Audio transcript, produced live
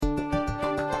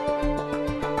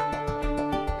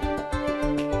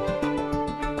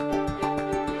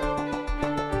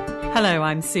Hello,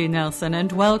 I'm Sue Nelson,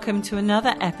 and welcome to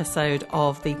another episode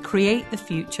of the Create the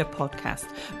Future podcast,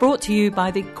 brought to you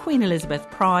by the Queen Elizabeth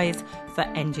Prize for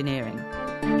Engineering.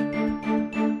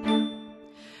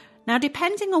 Now,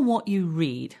 depending on what you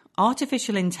read,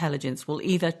 artificial intelligence will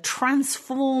either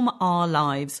transform our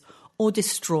lives or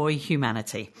destroy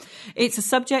humanity. It's a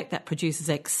subject that produces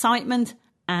excitement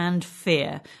and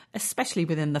fear, especially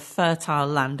within the fertile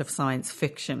land of science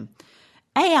fiction.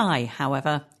 AI,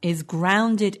 however, is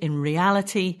grounded in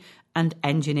reality and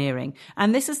engineering,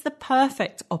 and this is the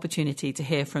perfect opportunity to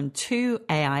hear from two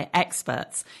AI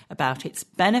experts about its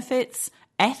benefits,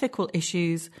 ethical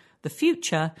issues, the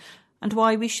future, and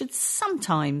why we should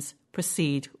sometimes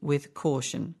proceed with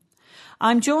caution.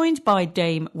 I'm joined by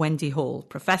Dame Wendy Hall,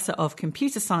 Professor of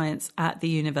Computer Science at the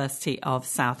University of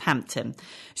Southampton.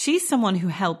 She's someone who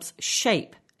helps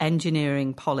shape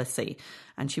engineering policy,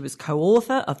 and she was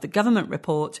co-author of the government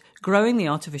report Growing the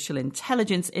Artificial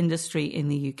Intelligence Industry in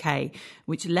the UK,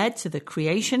 which led to the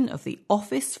creation of the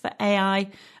Office for AI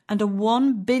and a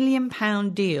 £1 billion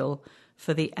deal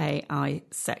for the AI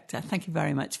sector. Thank you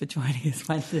very much for joining us,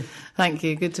 Wendy. Thank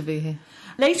you. Good to be here.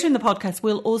 Later in the podcast,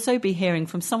 we'll also be hearing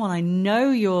from someone I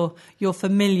know you're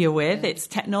familiar with. It's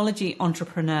technology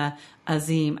entrepreneur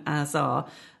Azeem Azhar.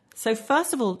 So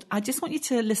first of all, I just want you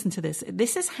to listen to this.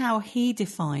 This is how he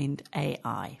defined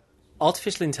AI.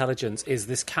 Artificial intelligence is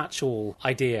this catch-all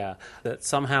idea that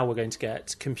somehow we're going to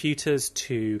get computers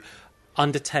to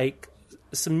undertake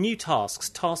some new tasks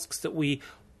that we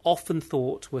often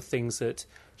thought were things that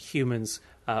humans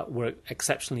were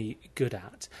exceptionally good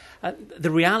at. The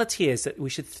reality is that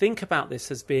we should think about this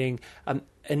as being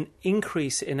an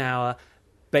increase in our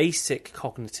basic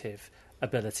cognitive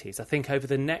abilities. I think over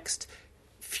the next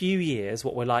few years,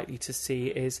 what we're likely to see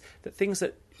is that things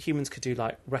that humans could do,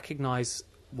 like recognise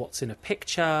what's in a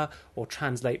picture or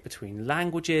translate between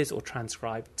languages or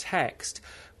transcribe text,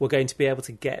 we're going to be able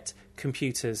to get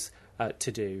computers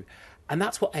to do. And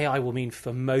that's what AI will mean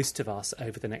for most of us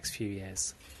over the next few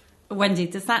years. Wendy,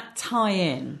 does that tie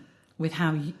in with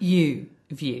how you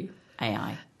view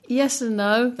AI? Yes and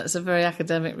no. That's a very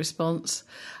academic response.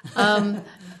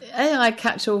 AI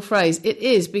catch-all phrase. It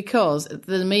is because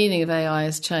the meaning of AI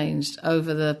has changed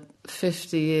over the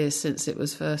 50 years since it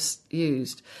was first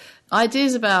used.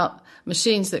 Ideas about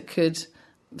machines that could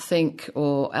think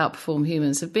or outperform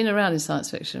humans have been around in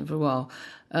science fiction for a while.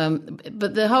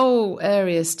 But the whole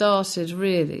area started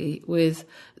really with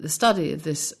the study of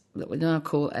this that we now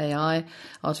call AI,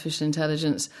 artificial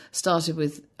intelligence, started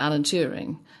with Alan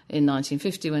Turing in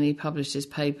 1950 when he published his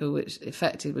paper, which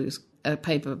effectively was a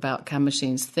paper about can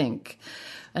machines think.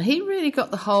 And he really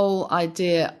got the whole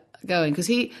idea going, because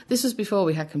this was before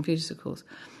we had computers, of course.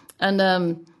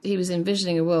 And he was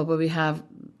envisioning a world where we have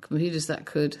computers that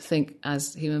could think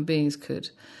as human beings could.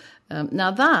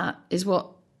 Now that is what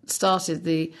started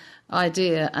the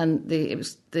idea, and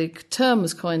the term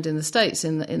was coined in the States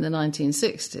in the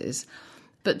 1960s.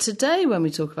 But today, when we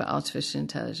talk about artificial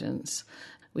intelligence,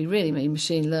 we really mean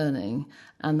machine learning,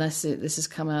 and this has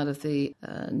come out of the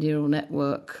neural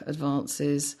network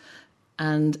advances,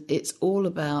 and it's all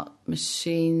about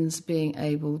machines being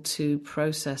able to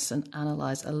process and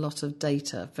analyse a lot of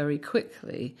data very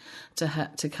quickly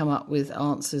to come up with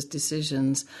answers,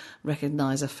 decisions,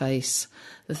 recognise a face,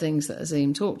 the things that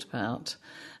Azeem talked about.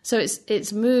 So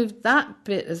it's moved, that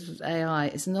bit of AI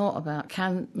is not about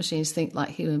can machines think like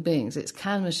human beings, it's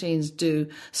can machines do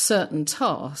certain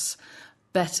tasks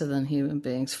better than human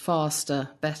beings, faster,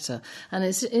 better. And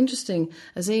it's interesting,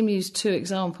 Azeem used two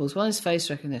examples. One is face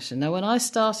recognition. Now, when I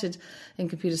started in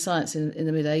computer science in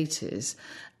the mid-80s,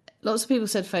 lots of people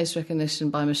said face recognition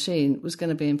by machine was going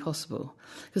to be impossible.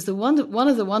 Because one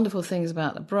of the wonderful things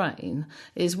about the brain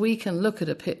is we can look at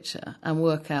a picture and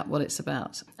work out what it's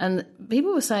about. And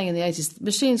people were saying in the 80s,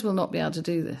 machines will not be able to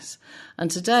do this.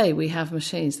 And today we have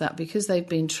machines that, because they've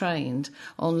been trained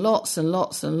on lots and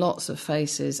lots and lots of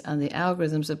faces, and the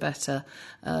algorithms are better,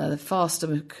 the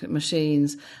faster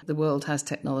machines, the world has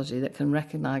technology that can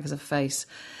recognise a face,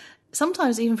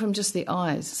 sometimes even from just the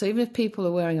eyes. So even if people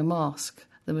are wearing a mask,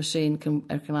 the machine can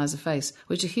recognise a face,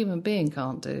 which a human being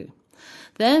can't do.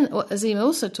 Then Azeem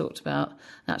also talked about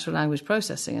natural language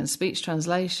processing and speech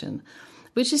translation,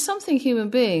 which is something human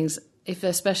beings, if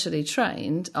they're specially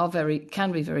trained,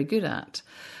 can be very good at.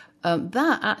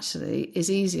 That actually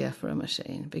is easier for a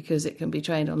machine because it can be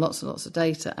trained on lots and lots of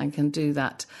data and can do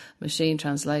that machine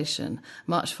translation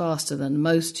much faster than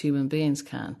most human beings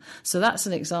can. So that's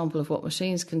an example of what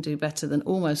machines can do better than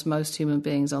almost most human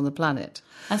beings on the planet.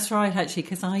 That's right, actually,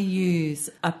 because I use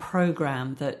a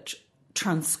program that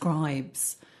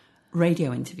transcribes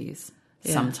radio interviews.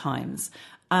 sometimes.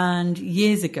 And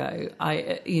years ago,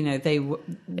 they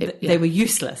were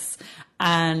useless.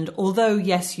 And although,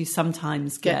 yes, you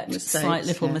sometimes get mistakes, slight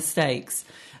little mistakes,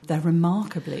 they're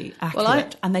remarkably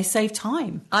accurate and they save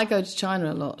time. I go to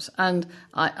China a lot, and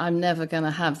I'm never going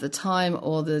to have the time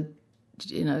or the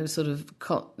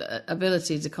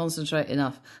ability to concentrate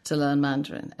enough to learn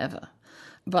Mandarin ever.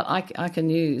 But I can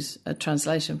use a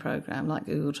translation program like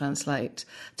Google Translate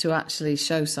to actually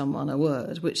show someone a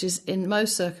word, which is in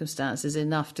most circumstances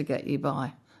enough to get you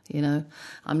by.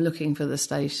 I'm looking for the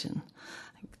station.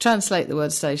 Translate the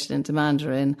word station into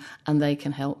Mandarin and they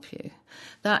can help you.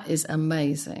 That is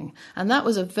amazing. And that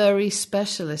was a very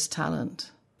specialist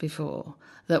talent before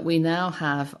that we now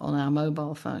have on our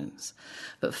mobile phones.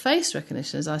 But face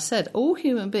recognition, as I said, all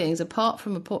human beings, apart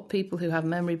from people who have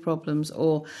memory problems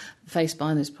or face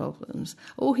blindness problems,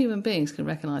 all human beings can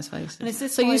recognise faces. And is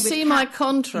this so you see my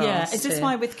contrast? Yeah, is this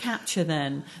why with CAPTCHA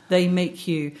then they make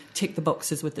you tick the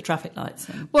boxes with the traffic lights?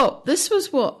 Well, this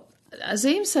was what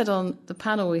Azim said on the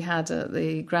panel we had at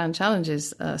the Grand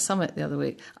Challenges Summit the other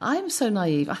week. I'm so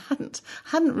naive. I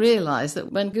hadn't realised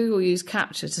that when Google used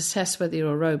CAPTCHA to test whether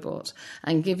you're a robot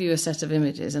and give you a set of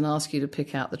images and ask you to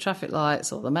pick out the traffic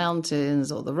lights or the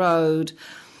mountains or the road,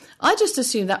 I just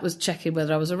assumed that was checking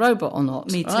whether I was a robot or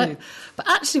not. Me too. Right? But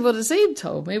actually what Azim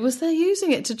told me was they're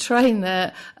using it to train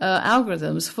their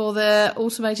algorithms for their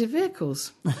automated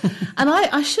vehicles. And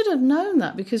I should have known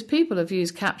that because people have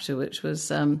used CAPTCHA, which was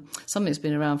something that's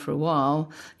been around for a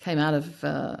while, came out of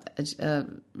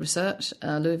research.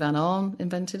 Louis Van Arn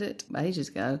invented it ages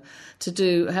ago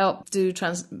to help do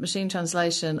machine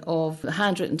translation of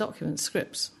handwritten documents,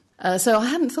 scripts. So I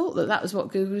hadn't thought that was what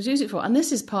Google was using it for. And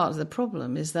this is part of the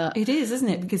problem, is that... It is, isn't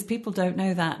it? Because people don't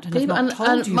know that and have not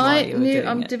told you why you were doing it.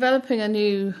 I'm developing a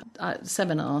new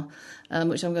seminar,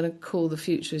 which I'm going to call The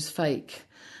Future is Fake.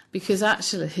 Because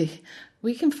actually,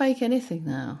 we can fake anything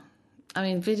now. I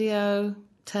mean, video,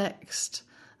 text,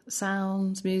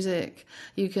 sounds, music.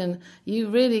 You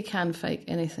really can fake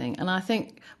anything. And I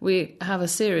think we have a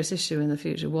serious issue in the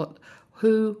future.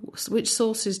 Which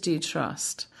sources do you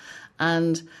trust?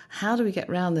 And how do we get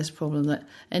around this problem that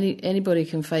anybody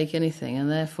can fake anything,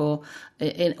 and therefore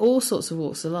in all sorts of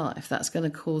walks of life that's going to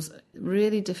cause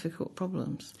really difficult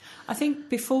problems? I think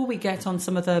before we get on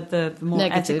some of the more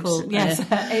negatives, ethical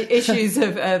issues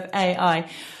of AI,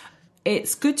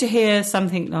 it's good to hear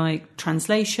something like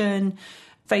translation,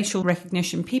 facial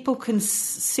recognition. People can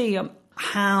see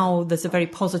how there's a very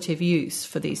positive use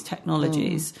for these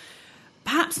technologies.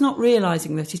 Perhaps not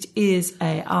realising that it is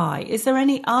AI. Is there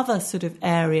any other sort of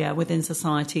area within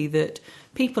society that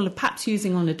people are perhaps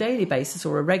using on a daily basis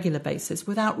or a regular basis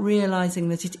without realising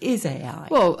that it is AI?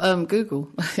 Well, Google.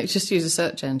 Just use a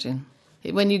search engine.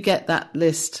 When you get that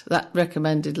list, that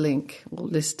recommended link, or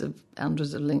list of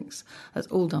hundreds of links, that's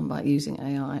all done by using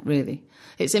AI, really.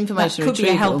 It's information retrieval. That could be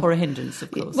a help or a hindrance,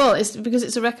 of course. Well, it's because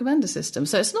it's a recommender system.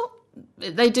 So it's not...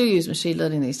 They do use machine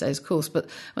learning these days, of course, but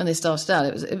when they started out,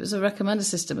 it was a recommender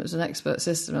system. It was an expert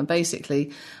system, and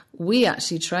basically we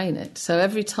actually train it. So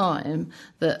every time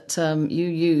that you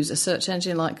use a search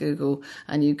engine like Google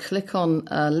and you click on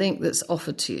a link that's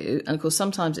offered to you, and of course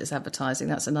sometimes it's advertising,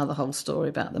 that's another whole story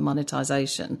about the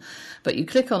monetization, but you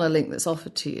click on a link that's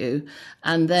offered to you,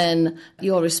 and then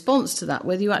your response to that,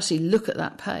 whether you actually look at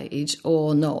that page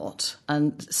or not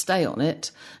and stay on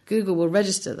it, Google will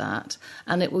register that,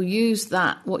 and it will use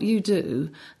that, what you do,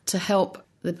 to help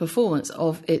the performance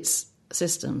of its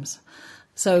systems.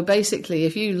 So basically,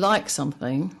 if you like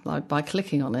something, like by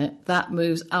clicking on it, that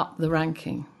moves up the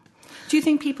ranking. Do you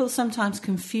think people sometimes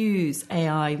confuse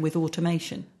AI with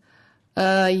automation?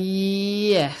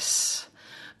 Yes.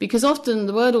 Because often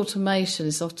the word automation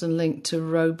is often linked to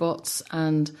robots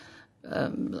and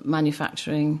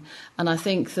manufacturing. And I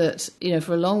think that,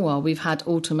 for a long while we've had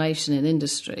automation in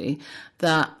industry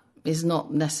that is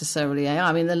not necessarily AI.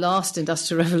 I mean, the last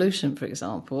industrial revolution, for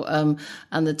example, and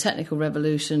the technical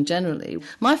revolution generally.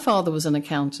 My father was an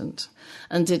accountant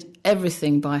and did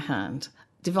everything by hand,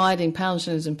 dividing pounds,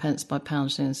 shillings and pence by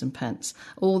pounds, shillings and pence.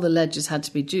 All the ledgers had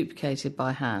to be duplicated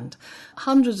by hand.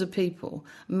 Hundreds of people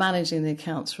managing the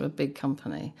accounts for a big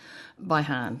company by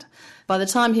hand. By the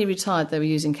time he retired, they were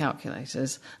using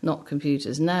calculators, not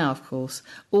computers. Now, of course,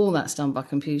 all that's done by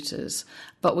computers,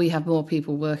 but we have more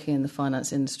people working in the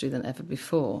finance industry than ever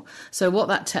before. So what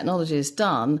that technology has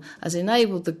done has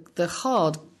enabled the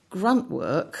hard grunt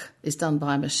work is done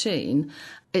by a machine.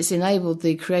 It's enabled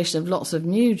the creation of lots of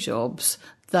new jobs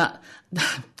that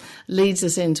leads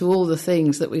us into all the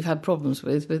things that we've had problems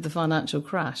with the financial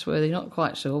crash, where they're not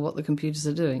quite sure what the computers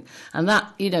are doing. And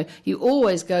that, you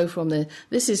always go from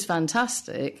this is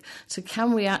fantastic, to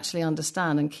can we actually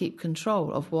understand and keep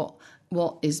control of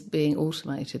what is being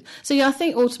automated. So I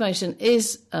think automation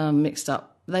is mixed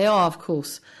up. They are, of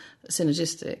course,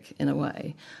 synergistic in a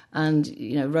way. And,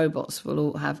 robots will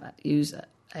all use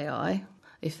AI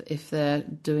if they're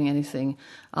doing anything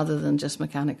other than just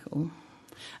mechanical.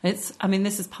 This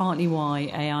is partly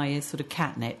why AI is sort of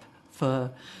catnip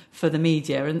for the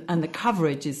media, and the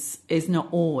coverage is not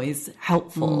always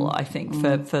helpful, I think,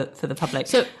 for the public.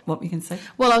 So, what we can say?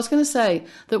 Well, I was going to say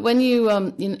that when you,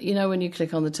 when you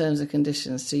click on the terms and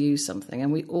conditions to use something,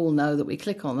 and we all know that we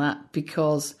click on that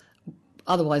because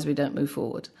otherwise we don't move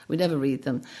forward. We never read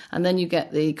them. And then you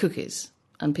get the cookies,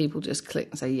 and people just click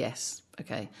and say, yes,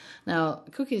 okay. Now,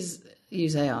 cookies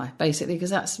use AI, basically,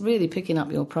 because that's really picking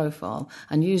up your profile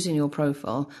and using your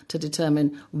profile to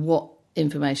determine what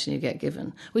information you get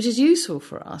given, which is useful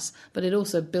for us, but it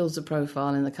also builds a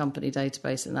profile in the company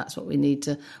database, and that's what we need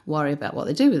to worry about what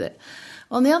they do with it.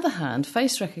 On the other hand,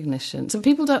 face recognition. So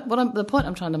people don't. The point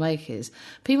I'm trying to make is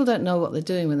people don't know what they're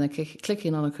doing when they're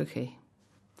clicking on a cookie.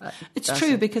 It's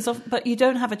true, but you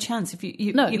don't have a chance if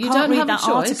you don't can't read have that a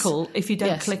choice. Article if you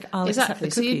don't click. I'll accept the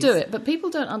cookies. So you do it, but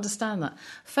people don't understand that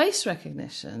face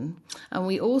recognition, and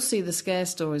we all see the scare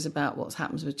stories about what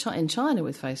happens in China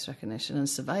with face recognition and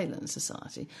surveillance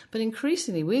society. But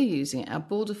increasingly, we're using it. Our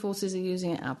border forces are using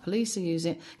it. Our police are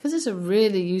using it because it's a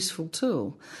really useful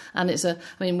tool. And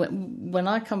when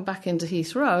I come back into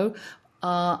Heathrow,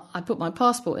 I put my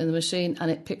passport in the machine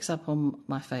and it picks up on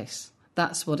my face.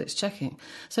 That's what it's checking.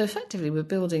 So effectively, we're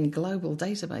building global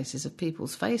databases of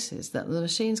people's faces that the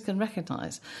machines can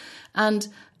recognise. And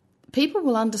people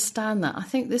will understand that. I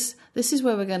think this is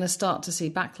where we're going to start to see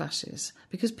backlashes,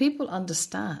 because people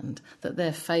understand that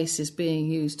their face is being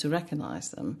used to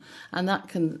recognise them, and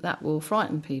that will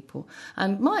frighten people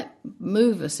and might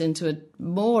move us into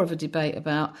more of a debate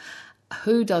about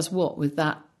who does what with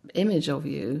that image of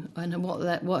you, and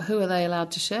who are they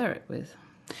allowed to share it with.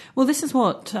 Well, this is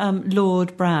what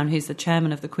Lord Brown, who's the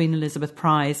chairman of the Queen Elizabeth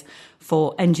Prize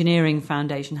for Engineering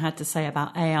Foundation, had to say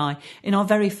about AI in our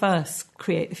very first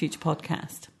Create the Future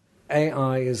podcast.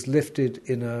 AI is lifted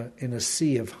in a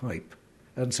sea of hype,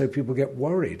 and so people get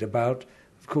worried about,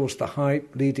 of course, the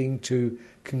hype leading to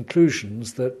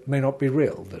conclusions that may not be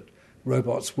real, that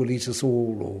robots will eat us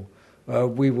all, or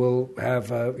we will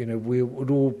have, we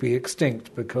would all be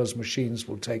extinct because machines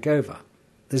will take over.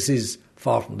 This is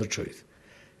far from the truth.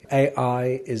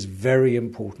 AI is very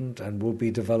important and will be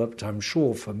developed, I'm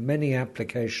sure, for many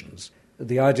applications.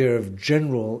 The idea of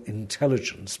general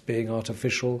intelligence being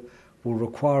artificial will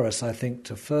require us, I think,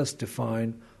 to first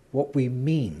define what we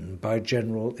mean by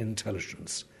general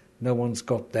intelligence. No one's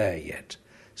got there yet.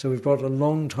 So we've got a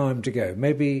long time to go,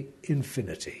 maybe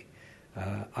infinity.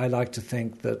 I like to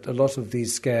think that a lot of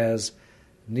these scares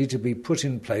need to be put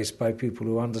in place by people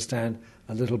who understand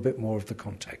a little bit more of the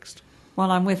context. Well,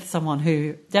 I'm with someone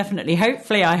who definitely,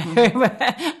 hopefully,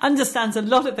 I understands a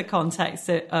lot of the context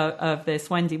of this.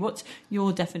 Wendy, what's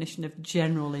your definition of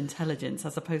general intelligence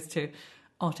as opposed to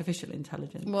artificial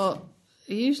intelligence? Well,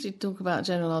 you usually talk about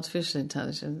general artificial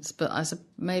intelligence, but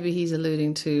maybe he's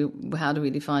alluding to how do we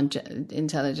define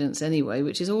intelligence anyway,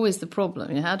 which is always the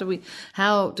problem. How do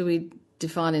we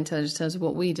define intelligence in terms of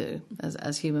what we do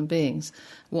as human beings,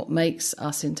 what makes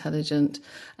us intelligent,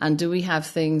 and do we have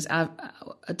things,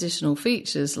 additional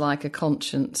features like a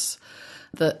conscience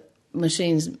that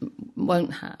machines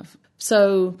won't have?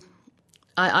 So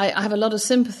I have a lot of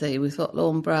sympathy with what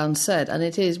Lord Brown said, and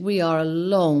it is, we are a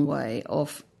long way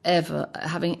off ever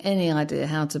having any idea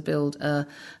how to build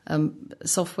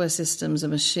software systems, a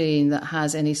machine that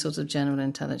has any sort of general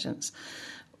intelligence.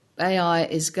 AI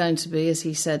is going to be, as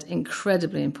he said,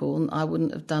 incredibly important. I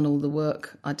wouldn't have done all the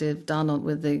work I did done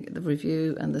with the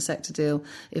review and the sector deal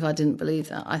if I didn't believe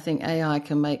that. I think AI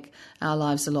can make our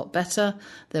lives a lot better.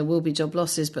 There will be job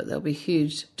losses, but there'll be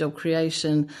huge job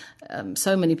creation.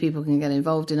 So many people can get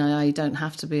involved in AI. You don't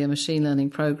have to be a machine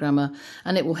learning programmer.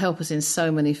 And it will help us in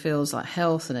so many fields like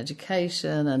health and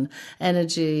education and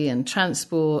energy and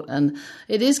transport. And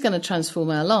it is going to transform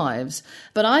our lives.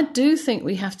 But I do think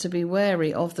we have to be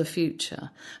wary of the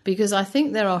future, because I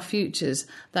think there are futures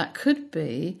that could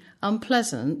be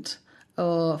unpleasant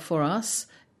for us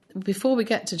before we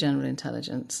get to general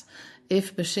intelligence,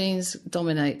 if machines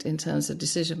dominate in terms of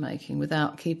decision making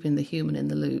without keeping the human in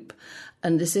the loop.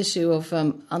 And this issue of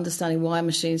understanding why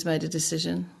machines made a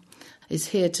decision. is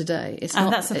here today.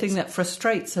 And that's the thing that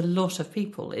frustrates a lot of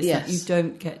people, is that you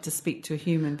don't get to speak to a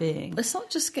human being. It's not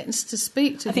just getting to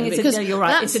speak to I think you're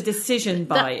right. It's a decision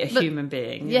by a human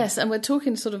being. Yes, and we're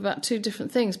talking sort of about two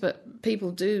different things, but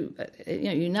people do,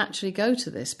 you naturally go to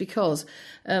this because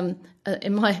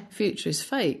in my future is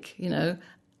fake,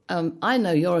 I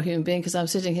know you're a human being because I'm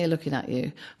sitting here looking at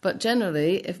you. But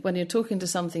generally, when you're talking to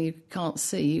something you can't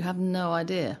see, you have no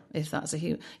idea if that's a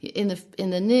human. In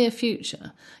the near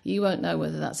future, you won't know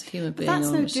whether that's a human being or a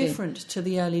machine. That's no different to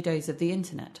the early days of the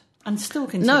internet, and still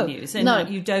continues. No.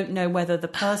 You don't know whether the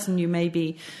person you may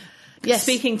be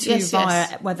speaking to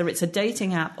via whether it's a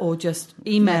dating app or just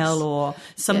email or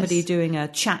somebody doing a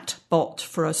chat bot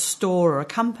for a store or a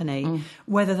company,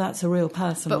 whether that's a real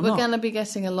person or not. But we're going to be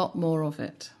getting a lot more of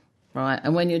it. Right,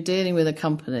 and when you're dealing with a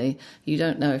company, you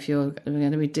don't know if you're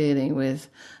going to be dealing with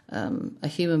a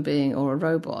human being or a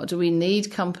robot. Do we need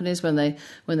companies when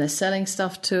they're selling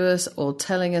stuff to us or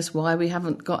telling us why we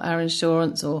haven't got our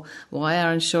insurance or why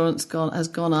our insurance has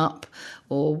gone up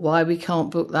or why we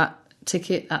can't book that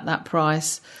ticket at that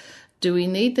price? Do we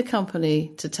need the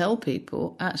company to tell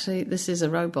people, actually, this is a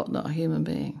robot, not a human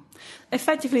being?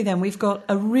 Effectively, then, we've got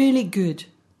a really good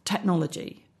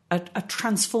technology, a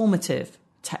transformative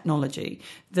technology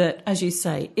that, as you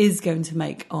say, is going to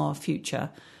make our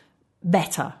future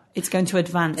better. It's going to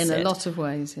advance in a lot of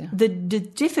ways, yeah. The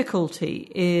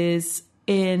difficulty is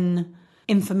in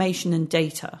information and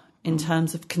data in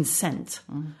terms of consent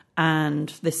and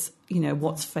this,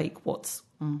 what's fake, what's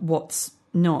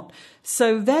not.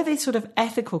 So they're these sort of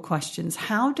ethical questions.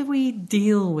 How do we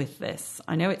deal with this?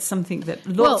 I know it's something that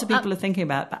lots of people are thinking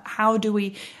about, but how do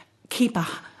we keep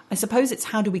I suppose it's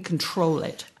how do we control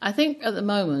it? I think at the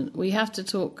moment we have to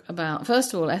talk about,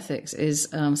 first of all, ethics is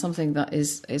something that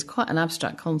is quite an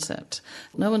abstract concept.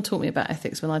 No one taught me about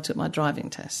ethics when I took my driving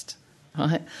test,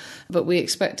 right? But we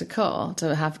expect a car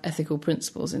to have ethical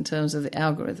principles in terms of the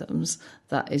algorithms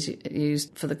that is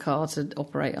used for the car to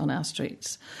operate on our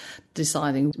streets,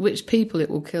 deciding which people it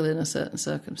will kill in a certain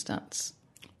circumstance.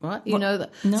 Right, know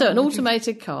that. No, so an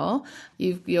automated car,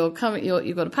 you've got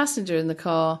a passenger in the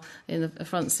car in the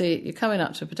front seat. You're coming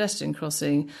up to a pedestrian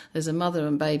crossing. There's a mother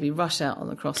and baby rush out on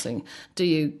the crossing. Do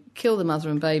you kill the mother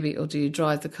and baby, or do you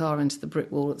drive the car into the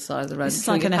brick wall at the side of the road? It's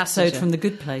like an episode from The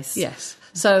Good Place. Yes.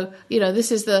 So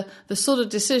this is the sort of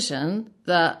decision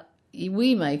that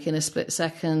we make in a split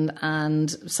second,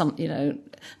 and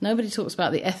nobody talks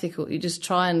about the ethical. You just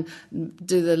try and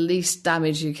do the least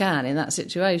damage you can in that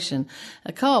situation.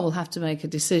 A car will have to make a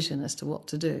decision as to what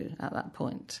to do at that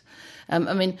point.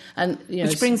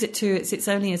 Which brings it to it's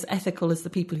only as ethical as the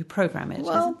people who program it.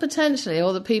 Well, potentially,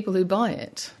 or the people who buy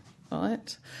it.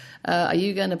 Right? Are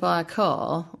you going to buy a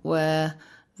car where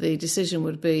the decision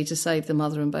would be to save the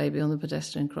mother and baby on the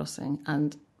pedestrian crossing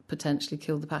and potentially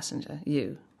kill the passenger?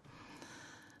 You.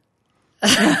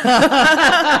 Have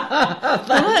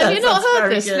you not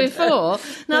heard this before?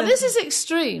 Now, this is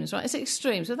extremes, right? It's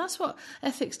extremes. So that's what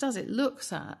ethics does. It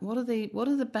looks at what are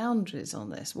the boundaries on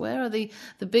this? Where are the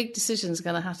big decisions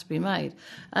going to have to be made?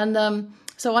 And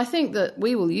so I think that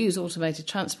we will use automated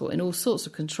transport in all sorts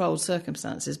of controlled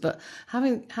circumstances, but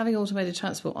having automated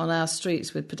transport on our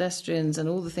streets with pedestrians and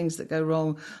all the things that go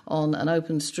wrong on an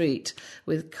open street,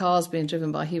 with cars being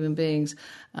driven by human beings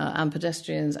and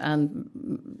pedestrians and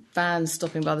vans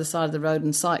stopping by the side of the road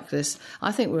and cyclists,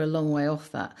 I think we're a long way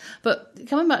off that. But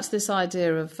coming back to this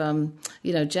idea of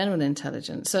general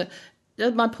intelligence, so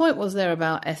my point was there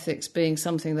about ethics being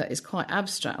something that is quite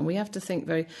abstract, and we have to think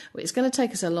it's going to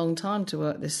take us a long time to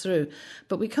work this through,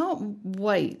 but we can't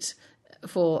wait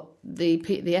for the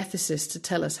ethicists to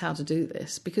tell us how to do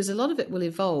this, because a lot of it will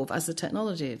evolve as the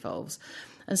technology evolves.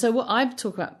 And so what I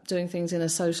talk about doing things in a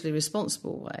socially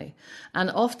responsible way,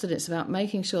 and often it's about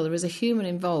making sure there is a human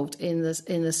involved in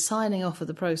the signing off of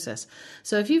the process.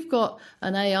 So if you've got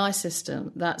an AI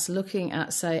system that's looking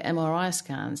at, say, MRI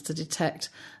scans to detect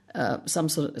some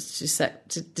sort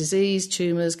of disease,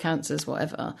 tumours, cancers,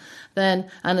 whatever, and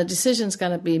a decision's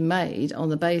going to be made on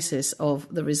the basis of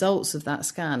the results of that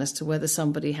scan as to whether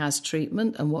somebody has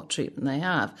treatment and what treatment they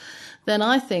have, then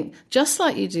I think, just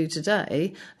like you do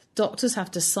today, doctors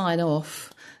have to sign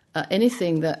off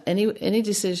anything that any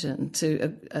decision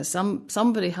to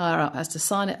somebody higher up has to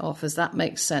sign it off as that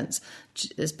makes sense.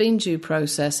 There's been due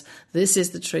process. This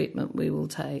is the treatment we will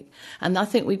take. And I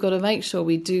think we've got to make sure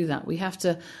we do that. We have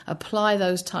to apply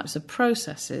those types of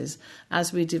processes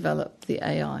as we develop the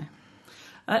AI.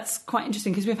 That's quite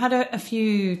interesting, because we've had a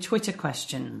few Twitter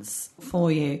questions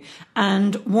for you.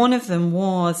 And one of them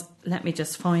was, let me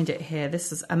just find it here.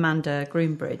 This is Amanda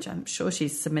Groombridge. I'm sure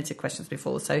she's submitted questions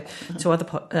before, so to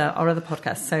our other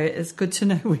podcasts. So it's good to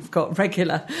know we've got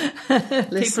regular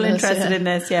people interested in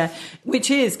this. Yeah,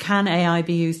 which is, can AI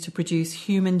be used to produce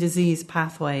human disease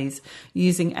pathways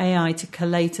using AI to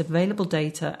collate available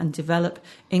data and develop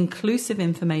inclusive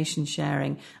information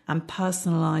sharing and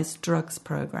personalised drugs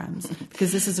programs?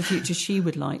 Because this is a future she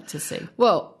would like to see.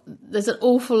 Well, there's an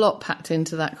awful lot packed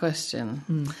into that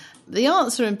question. The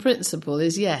answer in principle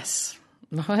is yes,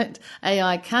 right?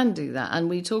 AI can do that. And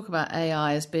we talk about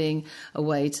AI as being a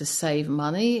way to save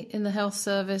money in the health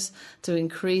service, to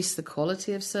increase the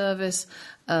quality of service,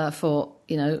 for,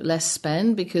 less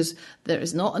spend, because there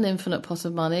is not an infinite pot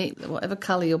of money. Whatever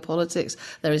colour your politics,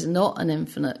 there is not an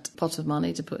infinite pot of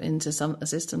money to put into a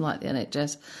system like the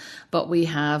NHS. But we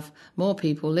have more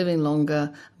people living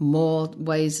longer, more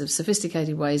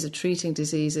sophisticated ways of treating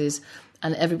diseases,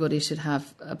 and everybody should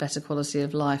have a better quality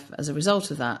of life as a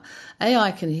result of that.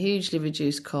 AI can hugely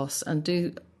reduce costs and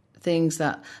do things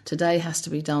that today has to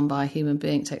be done by a human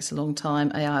being. It takes a long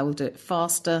time. AI will do it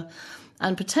faster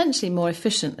and potentially more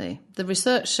efficiently. The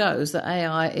research shows that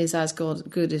AI is as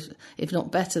good, if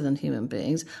not better than human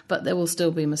beings, but there will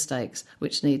still be mistakes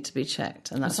which need to be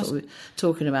checked. And that's what we were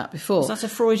talking about before. So that's a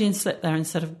Freudian slip there.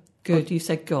 Instead of good, you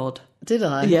said God. Did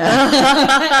I? Yeah.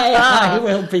 AI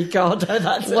will be God.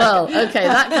 Well, okay,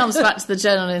 that comes back to the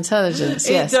general intelligence,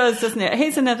 yes. It does, doesn't it?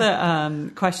 Here's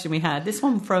another question we had. This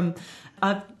one from...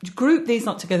 I've grouped these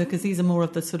not together because these are more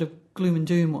of the sort of gloom and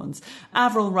doom ones.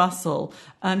 Avril Russell,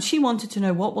 she wanted to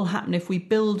know what will happen if we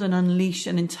build and unleash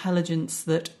an intelligence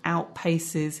that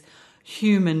outpaces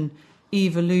human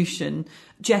evolution.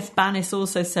 Jeff Bannis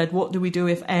also said, what do we do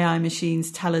if AI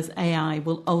machines tell us AI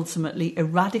will ultimately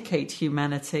eradicate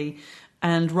humanity?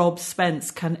 And Rob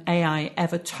Spence, can AI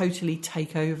ever totally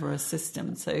take over a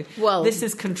system? So this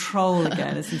is control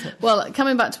again, isn't it? Well,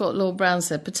 coming back to what Lord Brown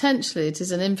said, potentially it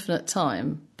is an infinite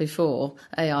time before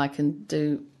AI can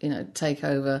take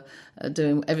over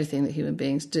doing everything that human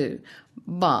beings do.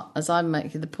 But as I'm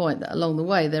making the point that along the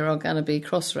way there are going to be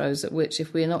crossroads at which,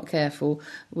 if we're not careful,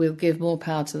 we'll give more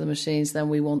power to the machines than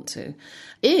we want to.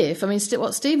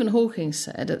 What Stephen Hawking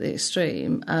said at the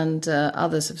extreme, and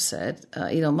others have said,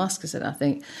 Elon Musk has said, I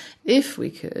think, if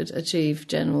we could achieve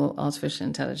general artificial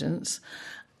intelligence,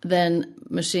 then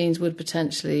machines would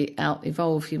potentially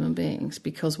out-evolve human beings,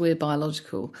 because we're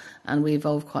biological and we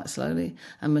evolve quite slowly,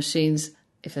 and machines,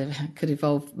 if they could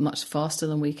evolve much faster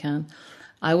than we can.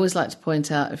 I always like to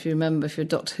point out, if you're a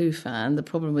Doctor Who fan, the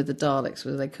problem with the Daleks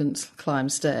was they couldn't climb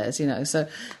stairs, So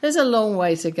there's a long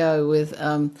way to go with it.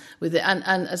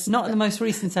 And it's not in the most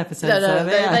recent episode. No,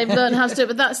 they've learned how to do it,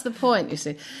 but that's the point, you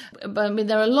see. But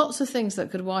there are lots of things that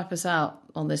could wipe us out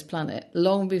on this planet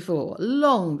long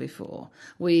before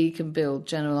we can build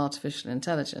general artificial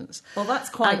intelligence. Well,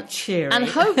 that's quite cheery. And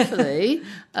hopefully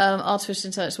artificial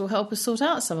intelligence will help us sort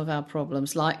out some of our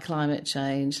problems, like climate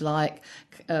change, like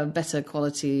better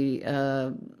quality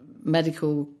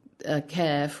medical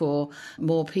care for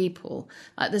more people.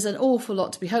 There's an awful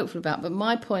lot to be hopeful about, but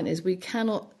my point is we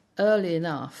cannot early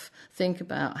enough think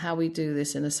about how we do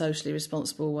this in a socially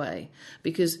responsible way,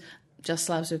 because just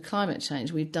as with climate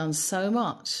change, we've done so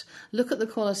much. Look at the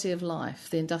quality of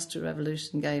life the Industrial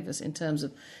Revolution gave us in terms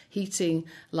of heating,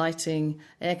 lighting,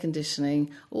 air conditioning,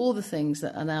 all the things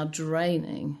that are now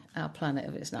draining our planet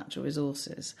of its natural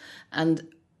resources. And,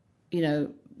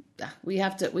 we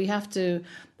have to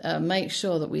make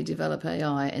sure that we develop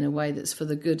AI in a way that's for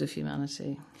the good of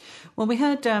humanity. Well, we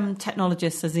heard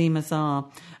technologist Azeem Azhar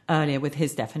earlier with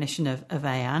his definition of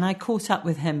AI, and I caught up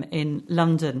with him in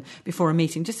London before a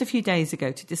meeting just a few days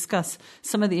ago to discuss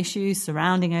some of the issues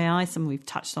surrounding AI, some we've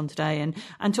touched on today,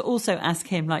 and to also ask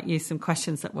him, like you, some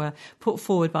questions that were put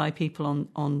forward by people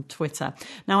on Twitter.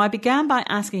 Now, I began by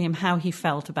asking him how he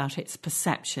felt about its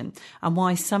perception and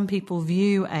why some people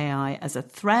view AI as a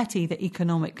threat, either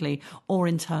economically or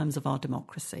in terms of our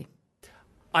democracy.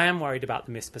 I am worried about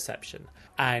the misperception,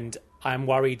 and I'm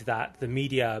worried that the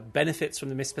media benefits from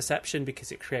the misperception because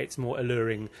it creates more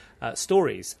alluring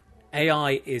stories.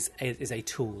 AI is a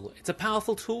tool. It's a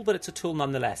powerful tool, but it's a tool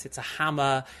nonetheless. It's a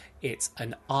hammer, it's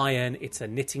an iron, it's a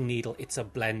knitting needle, it's a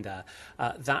blender.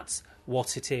 That's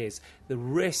what it is. The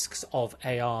risks of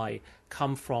AI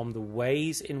come from the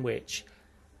ways in which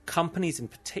companies in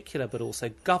particular, but also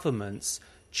governments,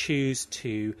 choose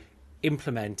to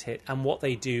implement it and what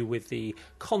they do with the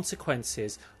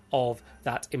consequences of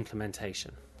that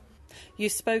implementation. You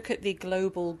spoke at the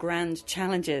Global Grand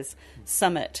Challenges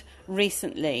Summit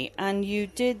recently, and you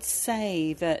did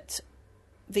say that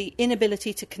the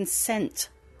inability to consent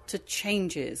to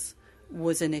changes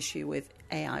was an issue with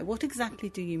AI. What exactly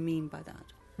do you mean by that?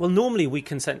 Well, normally we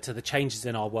consent to the changes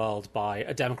in our world by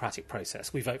a democratic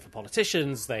process. We vote for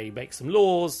politicians, they make some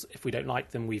laws. If we don't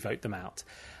like them, we vote them out.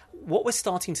 What we're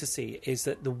starting to see is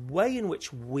that the way in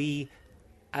which we,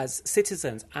 as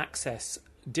citizens, access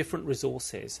different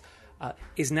resources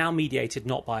is now mediated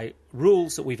not by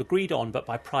rules that we've agreed on, but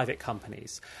by private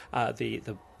companies,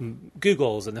 the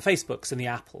Googles and the Facebooks and the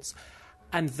Apples.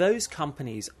 And those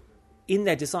companies, in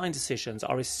their design decisions,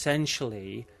 are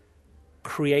essentially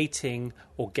creating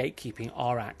or gatekeeping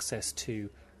our access to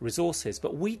resources.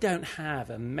 But we don't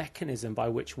have a mechanism by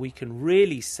which we can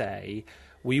really say,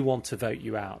 we want to vote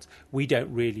you out. We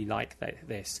don't really like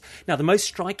this. Now, the most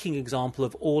striking example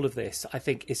of all of this, I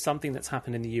think, is something that's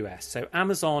happened in the US. So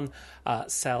Amazon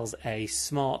sells a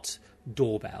smart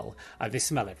doorbell. They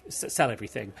sell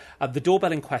everything. The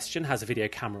doorbell in question has a video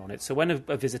camera on it. So when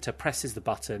a visitor presses the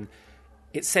button,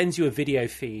 it sends you a video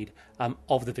feed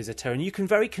of the visitor, and you can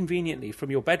very conveniently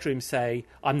from your bedroom say,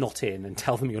 I'm not in, and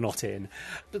tell them you're not in.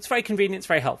 It's very convenient, it's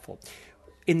very helpful.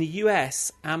 In the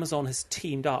US, Amazon has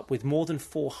teamed up with more than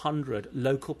 400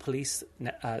 local police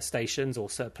stations or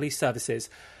police services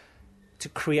to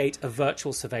create a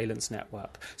virtual surveillance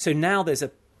network. So now there's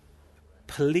a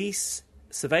police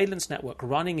surveillance network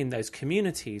running in those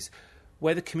communities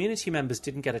where the community members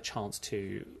didn't get a chance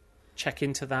to check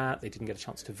into that, they didn't get a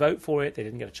chance to vote for it, they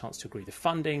didn't get a chance to agree the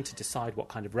funding, to decide what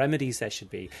kind of remedies there should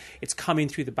be. It's coming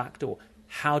through the back door.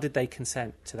 How did they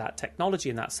consent to that technology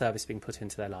and that service being put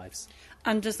into their lives?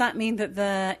 And does that mean that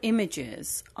their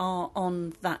images are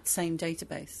on that same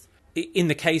database? In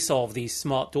the case of these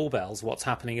smart doorbells, what's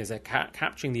happening is they're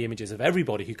capturing the images of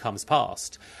everybody who comes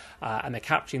past, and they're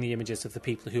capturing the images of the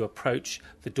people who approach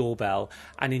the doorbell.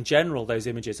 And in general, those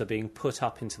images are being put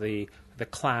up into the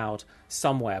cloud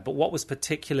somewhere. But what was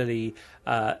particularly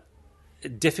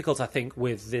difficult, I think,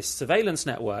 with this surveillance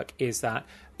network is that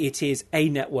it is a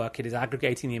network, it is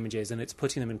aggregating the images and it's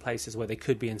putting them in places where they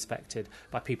could be inspected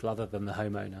by people other than the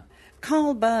homeowner.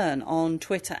 Carl Byrne on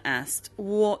Twitter asked,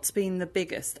 what's been the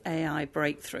biggest AI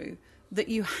breakthrough that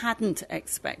you hadn't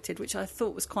expected, which I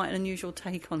thought was quite an unusual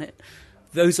take on it?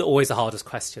 Those are always the hardest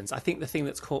questions. I think the thing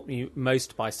that's caught me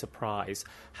most by surprise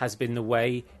has been the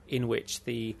way in which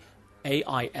the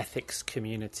AI ethics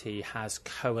community has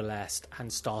coalesced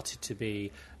and started to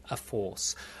be a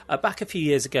force. Back a few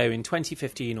years ago in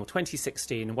 2015 or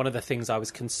 2016, one of the things I was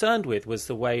concerned with was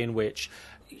the way in which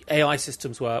AI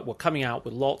systems were coming out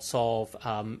with lots of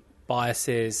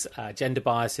biases, gender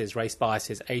biases, race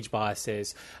biases, age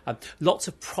biases, lots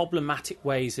of problematic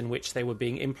ways in which they were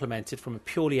being implemented from a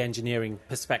purely engineering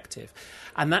perspective.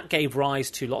 And that gave rise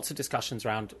to lots of discussions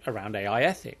around AI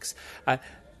ethics.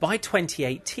 By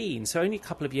 2018, so only a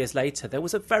couple of years later, there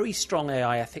was a very strong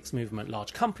AI ethics movement.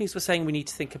 Large companies were saying we need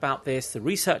to think about this. The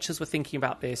researchers were thinking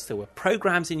about this. There were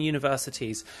programs in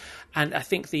universities. And I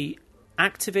think the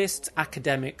activists,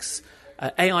 academics,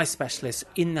 AI specialists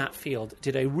in that field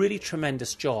did a really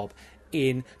tremendous job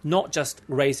in not just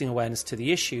raising awareness to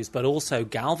the issues, but also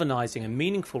galvanizing a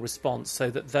meaningful response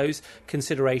so that those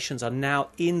considerations are now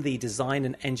in the design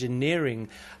and engineering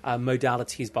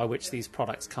modalities by which these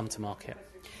products come to market.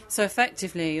 So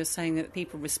effectively, you're saying that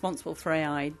people responsible for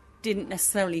AI didn't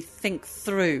necessarily think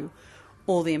through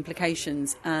all the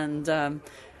implications, and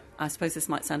I suppose this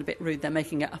might sound a bit rude, they're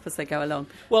making it up as they go along.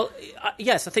 Well,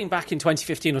 yes, I think back in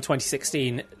 2015 or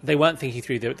 2016, they weren't thinking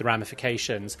through the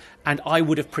ramifications, and I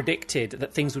would have predicted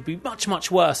that things would be much, much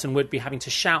worse and would be having to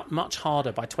shout much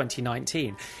harder by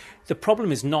 2019. The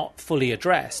problem is not fully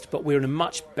addressed, but we're in a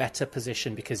much better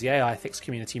position because the AI ethics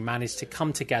community managed to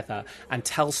come together and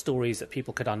tell stories that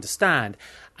people could understand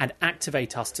and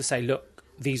activate us to say, look,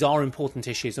 these are important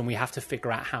issues and we have to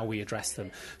figure out how we address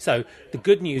them. So the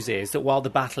good news is that while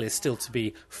the battle is still to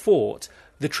be fought,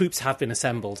 the troops have been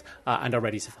assembled and are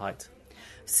ready to fight.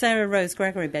 Sarah Rose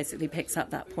Gregory basically picks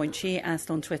up that point. She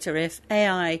asked on Twitter if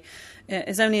AI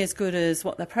is only as good as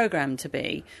what they're programmed to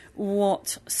be,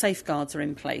 what safeguards are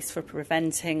in place for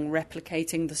preventing,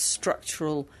 replicating the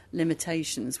structural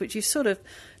limitations, which you sort of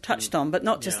touched on, but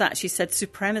not just that. She said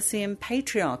supremacy and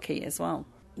patriarchy as well.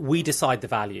 We decide the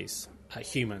values,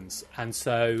 humans, and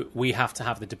so we have to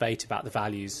have the debate about the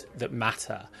values that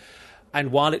matter.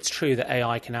 And while it's true that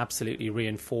AI can absolutely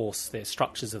reinforce the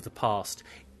structures of the past,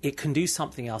 it can do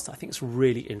something else I think is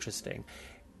really interesting.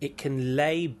 It can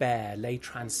lay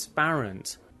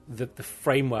transparent the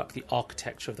framework, the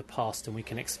architecture of the past, and we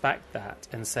can expect that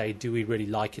and say, do we really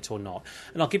like it or not?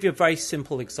 And I'll give you a very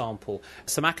simple example.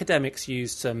 Some academics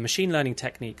used some machine learning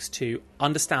techniques to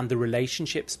understand the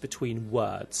relationships between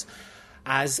words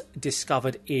as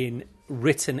discovered in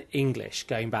written English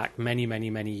going back many, many,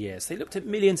 many years. They looked at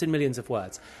millions and millions of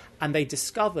words, and they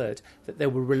discovered that there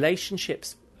were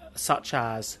relationships such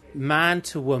as man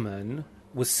to woman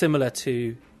was similar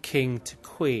to king to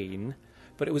queen,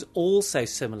 but it was also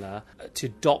similar to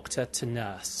doctor to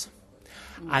nurse.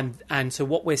 And so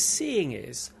what we're seeing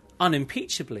is,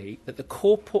 unimpeachably, that the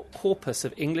corpus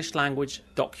of English language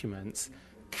documents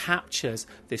captures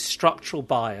this structural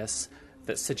bias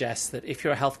that suggests that if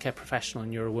you're a healthcare professional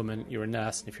and you're a woman, you're a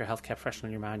nurse, and if you're a healthcare professional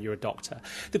and you're a man, you're a doctor.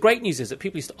 The great news is that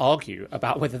people used to argue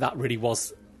about whether that really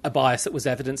was a bias that was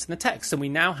evidenced in the text. And we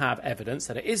now have evidence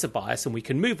that it is a bias, and we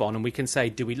can move on and we can say,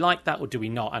 do we like that or do we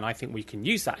not? And I think we can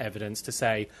use that evidence to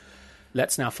say,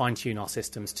 let's now fine-tune our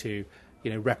systems to,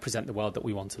 represent the world that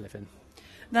we want to live in.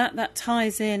 That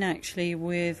ties in actually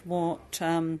with what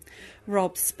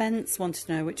Rob Spence wanted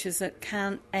to know, which is that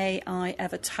can AI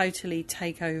ever totally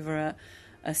take over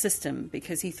a system?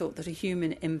 Because he thought that a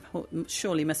human input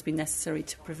surely must be necessary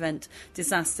to prevent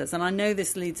disasters. And I know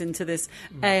this leads into this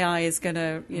AI is going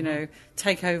to,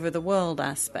 take over the world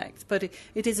aspect, but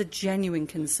it is a genuine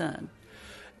concern.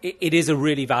 It is a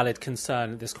really valid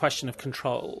concern, this question of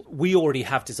control. We already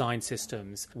have design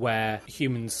systems where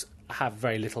humans have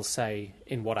very little say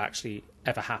in what actually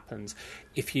ever happens.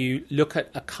 If you look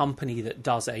at a company that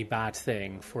does a bad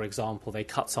thing, for example, they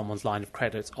cut someone's line of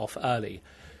credit off early,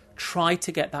 try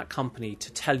to get that company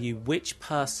to tell you which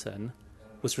person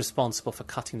was responsible for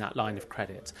cutting that line of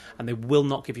credit, and they will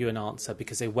not give you an answer,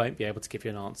 because they won't be able to give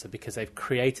you an answer, because they've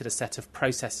created a set of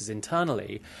processes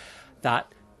internally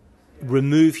that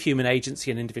remove human agency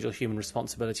and individual human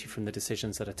responsibility from the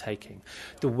decisions that are taking.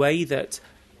 The way that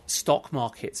stock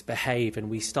markets behave, and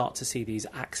we start to see these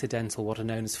accidental, what are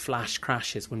known as flash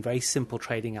crashes, when very simple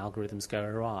trading algorithms go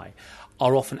awry,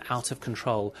 are often out of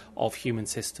control of human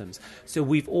systems. So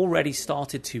we've already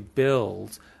started to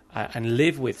build and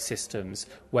live with systems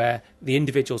where the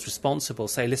individuals responsible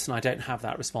say, listen, I don't have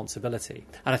that responsibility.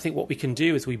 And I think what we can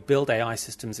do as we build AI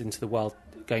systems into the world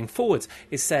going forwards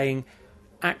is saying,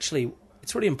 actually,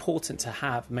 it's really important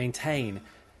to maintain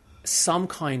some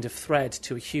kind of thread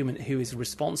to a human who is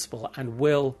responsible and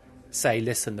will say,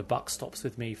 listen, the buck stops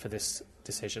with me for this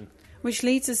decision. Which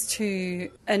leads us to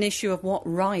an issue of what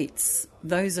rights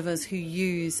those of us who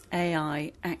use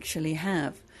AI actually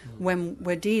have when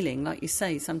we're dealing, like you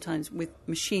say, sometimes with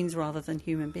machines rather than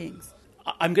human beings.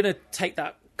 I'm going to take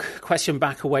that question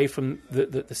back away from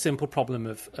the simple problem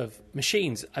of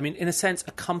machines. I mean, in a sense,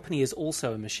 a company is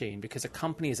also a machine, because a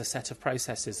company is a set of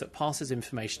processes that passes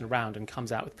information around and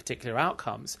comes out with particular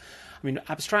outcomes. I mean,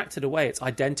 abstracted away, it's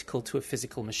identical to a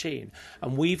physical machine.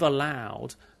 And we've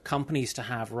allowed companies to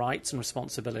have rights and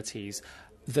responsibilities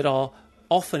that are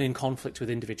often in conflict with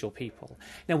individual people.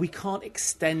 Now, we can't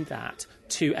extend that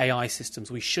to AI systems.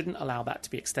 We shouldn't allow that to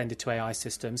be extended to AI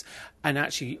systems. And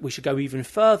actually, we should go even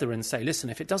further and say, listen,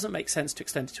 if it doesn't make sense to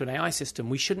extend it to an AI system,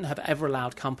 we shouldn't have ever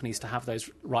allowed companies to have those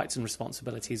rights and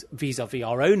responsibilities vis-a-vis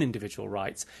our own individual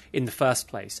rights in the first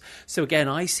place. So again,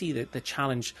 I see the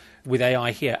challenge with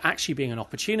AI here actually being an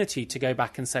opportunity to go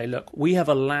back and say, look, we have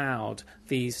allowed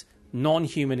these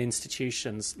non-human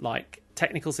institutions like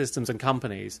technical systems and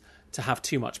companies to have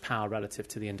too much power relative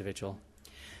to the individual.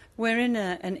 We're in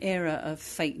an era of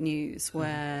fake news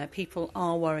where people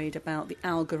are worried about the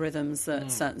algorithms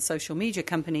that certain social media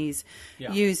companies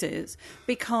uses,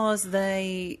 because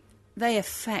they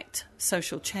affect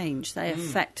social change, they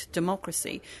affect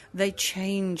democracy, they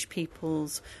change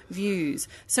people's views.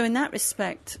 So in that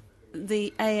respect,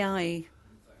 the AI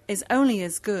is only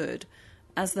as good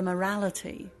as the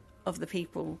morality of the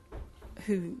people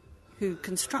who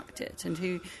construct it and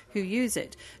who use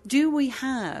it. Do we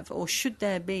have, or should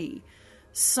there be,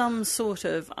 some sort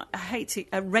of,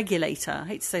 a regulator, I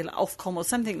hate to say like Ofcom or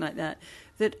something like that,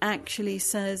 that actually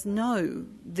says, no,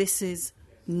 this is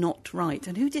not right?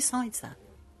 And who decides that?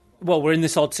 Well, we're in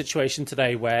this odd situation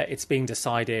today where it's being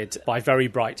decided by very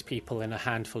bright people in a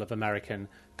handful of American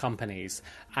companies,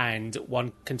 and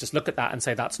one can just look at that and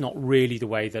say that's not really the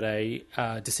way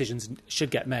that decisions should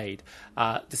get made.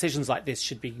 Decisions like this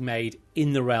should be made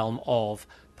in the realm of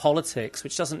politics,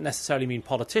 which doesn't necessarily mean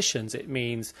politicians. It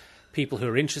means people who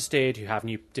are interested, who have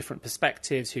different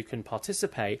perspectives, who can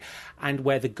participate, and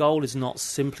where the goal is not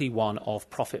simply one of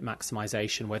profit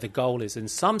maximization, where the goal is in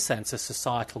some sense a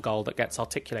societal goal that gets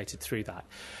articulated through that.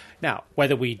 Now,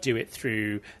 whether we do it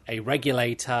through a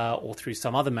regulator or through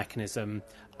some other mechanism,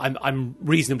 I'm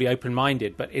reasonably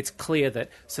open-minded, but it's clear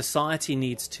that society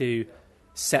needs to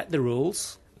set the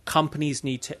rules. Companies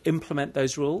need to implement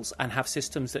those rules and have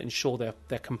systems that ensure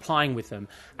they're complying with them.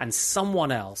 And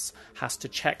someone else has to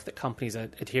check that companies are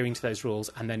adhering to those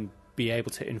rules and then be able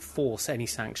to enforce any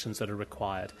sanctions that are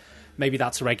required. Maybe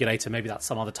that's a regulator, maybe that's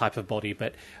some other type of body,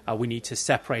 but we need to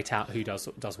separate out who does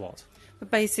what.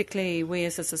 Basically, we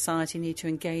as a society need to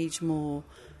engage more,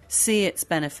 see its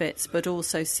benefits, but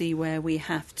also see where we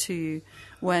have to,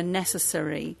 where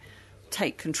necessary,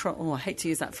 take control. Oh, I hate to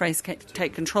use that phrase,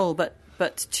 take control,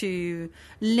 but to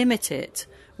limit it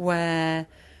where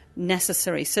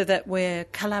necessary, so that we're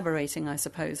collaborating, I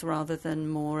suppose, rather than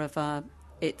more of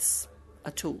it's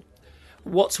a tool.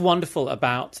 What's wonderful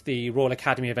about the Royal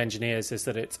Academy of Engineers is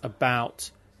that it's about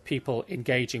people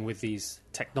engaging with these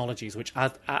technologies, which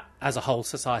as a whole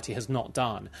society has not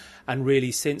done. And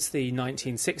really, since the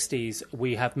 1960s,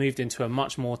 we have moved into a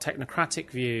much more technocratic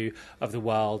view of the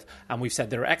world, and we've said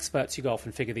there are experts who go off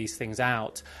and figure these things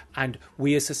out, and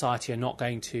we as society are not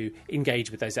going to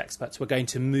engage with those experts. We're going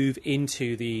to move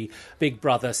into the Big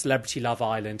Brother, Celebrity Love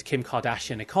Island, Kim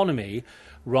Kardashian economy,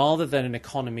 rather than an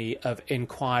economy of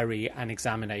inquiry and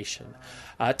examination.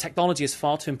 Technology is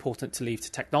far too important to leave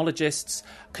to technologists.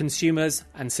 Consumers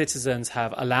and citizens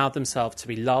have allowed themselves to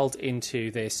be lulled into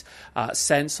this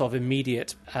sense of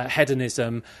immediate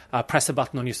hedonism. Press a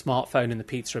button on your smartphone and the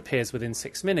pizza appears within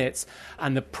 6 minutes.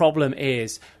 And the problem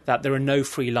is that there are no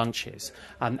free lunches.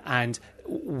 And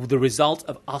the result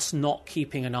of us not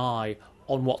keeping an eye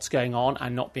on what's going on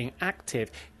and not being active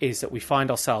is that we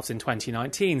find ourselves in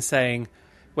 2019 saying,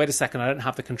 wait a second, I don't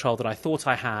have the control that I thought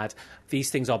I had. These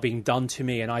things are being done to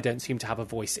me and I don't seem to have a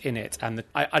voice in it. And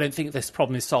I don't think this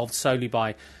problem is solved solely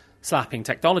by slapping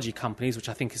technology companies, which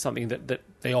I think is something that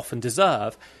they often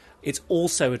deserve. It's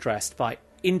also addressed by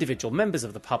individual members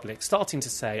of the public starting to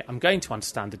say, I'm going to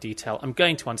understand the detail, I'm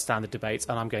going to understand the debates,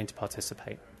 and I'm going to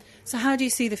participate. So how do you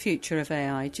see the future of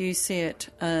AI? Do you see it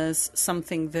as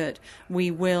something that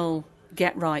we will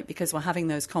get right because we're having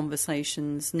those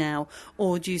conversations now,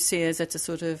 or do you see it as at a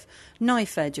sort of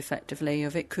knife edge, effectively,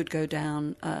 of it could go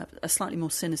down a slightly more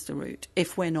sinister route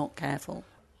if we're not careful?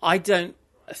 I don't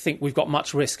think we've got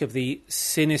much risk of the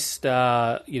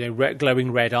sinister,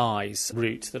 glowing red eyes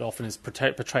route that often is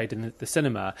portrayed in the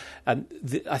cinema.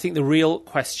 I think the real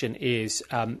question is,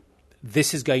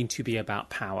 this is going to be about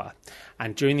power.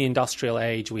 And during the industrial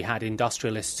age, we had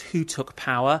industrialists who took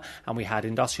power, and we had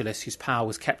industrialists whose power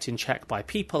was kept in check by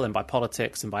people and by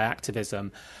politics and by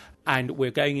activism. And we're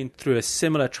going through a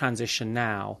similar transition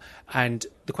now. And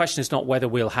the question is not whether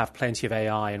we'll have plenty of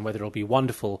AI and whether it'll be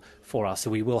wonderful for us.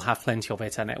 So we will have plenty of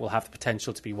it, and it will have the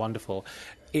potential to be wonderful.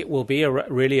 It will be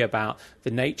really about the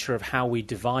nature of how we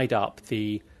divide up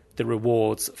the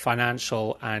rewards,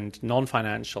 financial and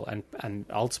non-financial, and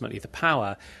ultimately the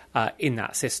power in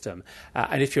that system.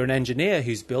 And if you're an engineer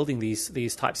who's building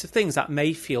these types of things, that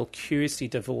may feel curiously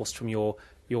divorced from your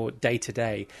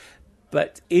day-to-day.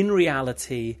 But in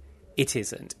reality, it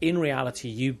isn't. In reality,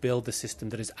 you build the system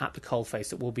that is at the coalface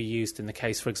that will be used in the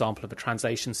case, for example, of a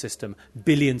translation system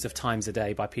billions of times a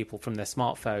day by people from their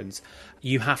smartphones.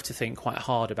 You have to think quite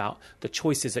hard about the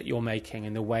choices that you're making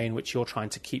and the way in which you're trying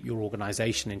to keep your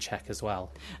organisation in check as well.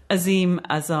 Azeem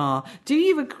Azhar. Do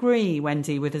you agree,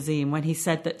 Wendy, with Azeem when he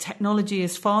said that technology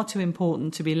is far too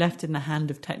important to be left in the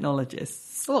hand of technologists?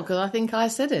 Well, because I think I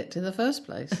said it in the first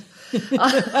place.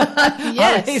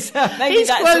 Yes, he's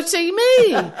quoting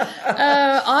me.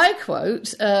 I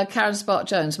quote Karen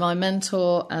Spark-Jones, my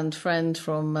mentor and friend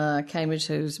from Cambridge,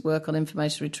 whose work on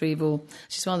information retrieval.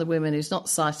 She's one of the women who's not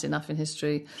cited enough in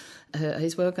history.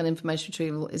 His work on information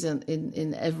retrieval is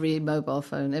in every mobile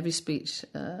phone, every speech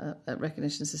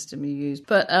recognition system you use.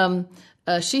 But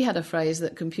she had a phrase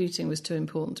that computing was too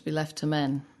important to be left to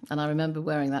men. And I remember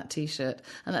wearing that T-shirt.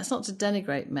 And that's not to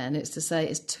denigrate men. It's to say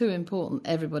it's too important.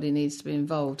 Everybody needs to be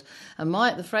involved. And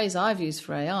the phrase I've used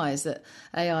for AI is that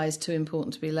AI is too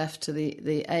important to be left to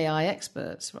the AI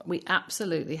experts. We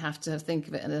absolutely have to think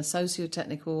of it in a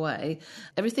socio-technical way.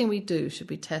 Everything we do should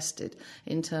be tested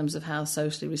in terms of how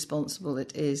socially responsible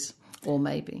it is. Or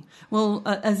maybe. Well,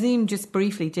 Azeem just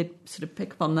briefly did sort of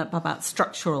pick up on that about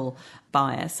structural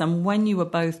bias. And when you were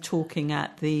both talking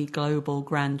at the Global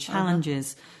Grand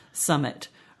Challenges Summit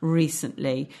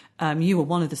recently, you were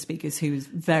one of the speakers who was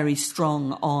very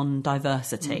strong on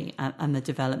diversity and the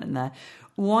development there.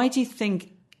 Why do you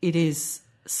think it is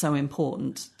so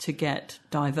important to get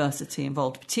diversity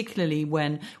involved, particularly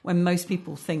when most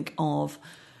people think of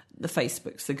the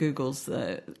Facebooks, the Googles,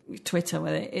 the Twitter,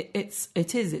 where it's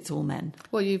all men?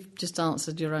 Well, you've just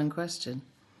answered your own question.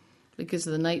 Because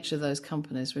the nature of those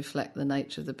companies reflect the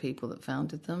nature of the people that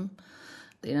founded them.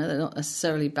 they're not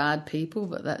necessarily bad people,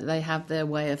 but that they have their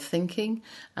way of thinking,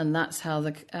 and that's how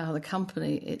the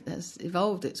company it has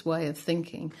evolved its way of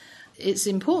thinking. It's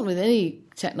important with any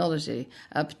technology,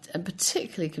 and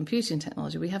particularly computing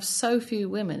technology. We have so few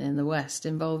women in the West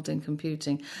involved in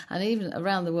computing, and even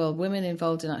around the world, women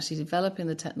involved in actually developing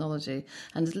the technology,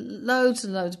 and loads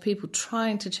of people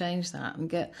trying to change that and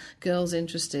get girls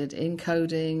interested in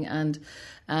coding and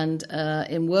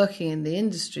in working in the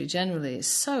industry generally. It's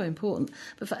so important.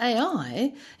 But for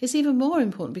AI, it's even more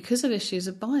important because of issues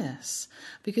of bias,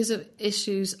 because of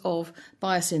issues of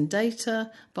bias in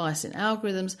data, bias in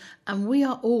algorithms, and we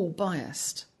are all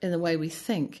biased in the way we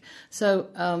think. So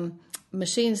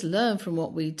machines learn from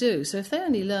what we do. So if they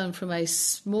only learn from a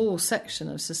small section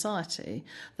of society,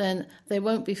 then they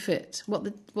won't be fit. What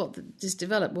is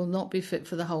developed will not be fit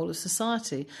for the whole of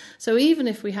society. So even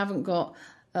if we haven't got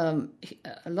a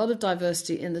lot of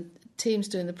diversity in the teams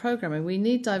doing the programming, we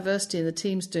need diversity in the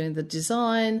teams doing the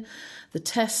design, the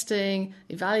testing,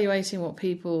 evaluating what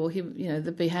people,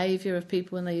 the behaviour of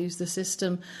people when they use the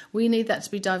system. We need that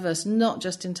to be diverse, not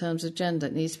just in terms of gender.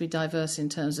 It needs to be diverse in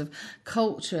terms of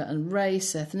culture and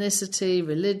race, ethnicity,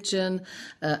 religion,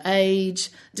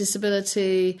 age,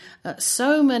 disability,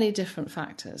 so many different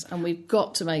factors. And we've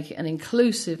got to make it an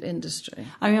inclusive industry.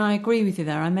 I mean, I agree with you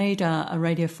there. I made a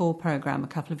Radio 4 programme a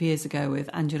couple of years ago with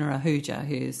Anjana Ahuja,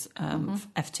 who's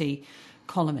FT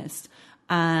columnist,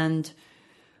 and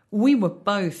we were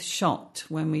both shocked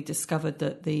when we discovered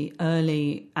that the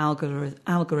early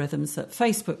algorithms that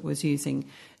Facebook was using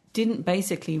didn't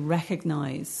basically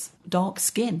recognise dark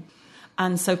skin.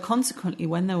 And so consequently,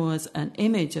 when there was an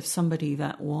image of somebody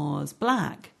that was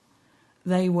black,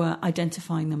 they were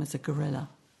identifying them as a gorilla,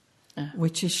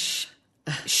 which is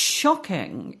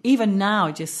shocking. Even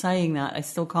now, just saying that, I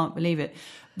still can't believe it.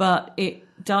 But it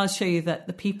does show you that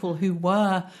the people who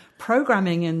were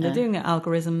programming and doing the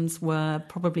algorithms were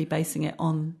probably basing it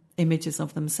on images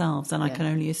of themselves, and I can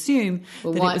only assume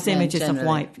that it was images of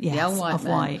white, young white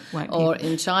men. White people. Or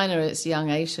in China, it's young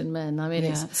Asian men. I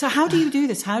mean, So how do you do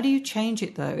this? How do you change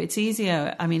it, though? It's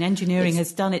easier. I mean, engineering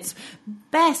has done its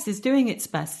best, is doing its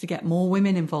best to get more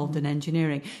women involved in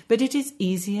engineering, but it is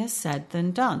easier said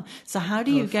than done. So how do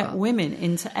you get women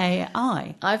into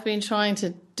AI? I've been trying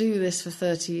to do this for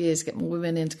 30 years, get more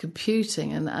women into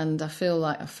computing, and I feel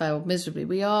like I failed miserably.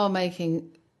 We are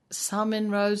making some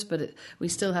inroads, but we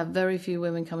still have very few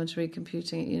women coming to read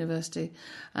computing at university,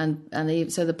 and even,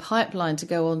 so the pipeline to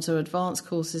go on to advanced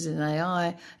courses in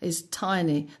AI is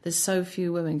tiny. There's so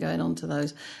few women going on to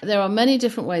those. There are many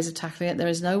different ways of tackling it. There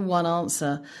is no one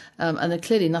answer, and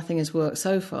clearly nothing has worked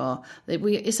so far.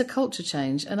 It's a culture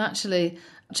change, and actually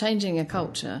changing a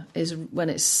culture is when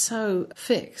it's so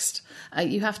fixed.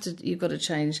 You've got to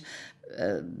change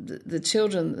the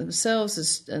children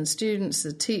themselves and students,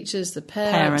 the teachers, the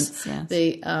parents yes.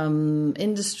 The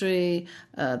industry,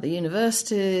 the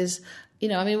universities.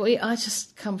 I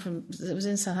just come from, it was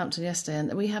in Southampton yesterday,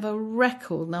 and we have a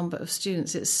record number of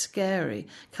students. It's scary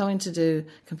coming to do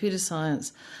computer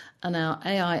science. And our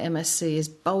AI MSc is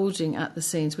bulging at the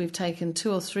seams. We've taken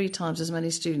 2 or 3 times as many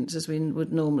students as we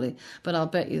would normally, but I'll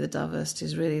bet you the diversity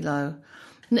is really low.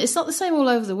 And it's not the same all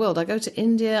over the world. I go to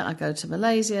India, I go to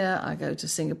Malaysia, I go to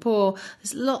Singapore.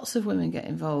 There's lots of women get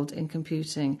involved in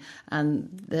computing and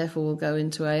therefore will go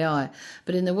into AI.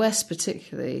 But in the West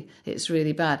particularly, it's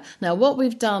really bad. Now, what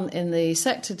we've done in the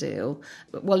sector deal,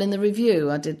 well, in the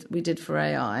review we did for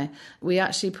AI, we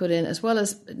actually put in, as well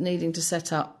as needing to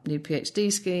set up new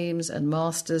PhD schemes and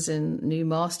new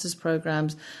masters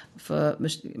programs for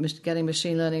getting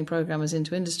machine learning programmers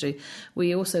into industry,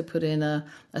 we also put in a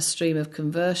stream of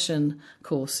conversion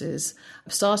courses,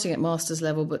 starting at master's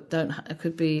level, but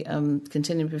could be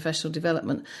continuing professional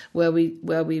development, where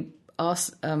we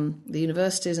ask the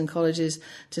universities and colleges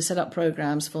to set up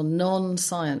programs for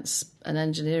non-science and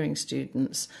engineering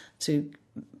students to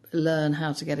learn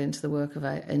how to get into the work of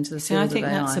into the field of AI. I think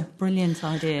that's a brilliant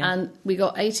idea. And we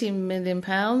got £18 million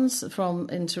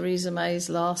in Theresa May's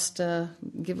last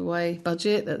giveaway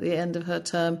budget at the end of her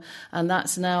term, and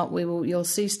that's now you'll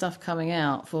see stuff coming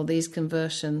out for these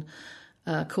conversion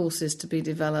courses to be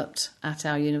developed at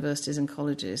our universities and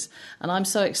colleges. And I'm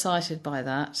so excited by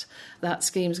that. That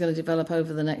scheme's going to develop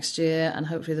over the next year, and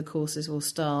hopefully the courses will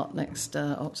start next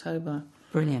October.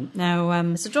 Brilliant. Now,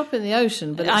 it's a drop in the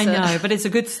ocean, but but it's a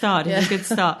good start. It's a good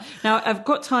start. Now, I've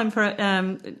got time for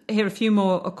here a few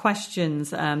more questions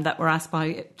that were asked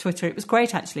by Twitter. It was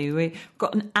great, actually. We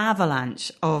got an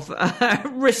avalanche of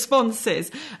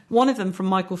responses. One of them from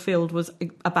Michael Field was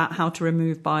about how to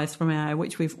remove bias from AI,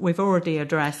 which we've already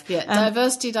addressed. Yeah,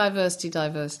 diversity.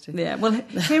 Yeah. Well,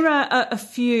 here are a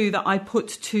few that I put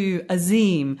to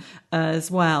Azim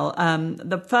as well.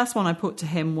 The first one I put to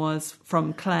him was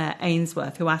from Claire Ainsworth,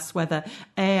 who asked whether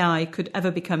AI could ever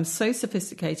become so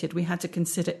sophisticated we had to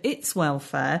consider its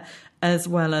welfare as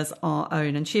well as our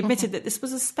own. And she admitted that this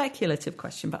was a speculative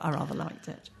question, but I rather liked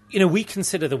it. You know, we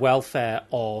consider the welfare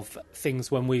of things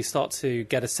when we start to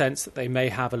get a sense that they may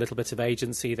have a little bit of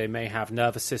agency, they may have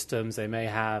nervous systems, they may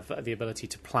have the ability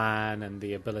to plan and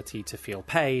the ability to feel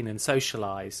pain and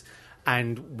socialise.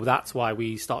 And that's why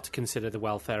we start to consider the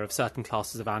welfare of certain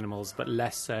classes of animals, but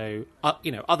less so,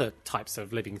 other types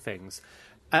of living things.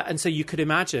 And so you could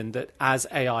imagine that as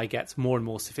AI gets more and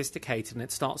more sophisticated and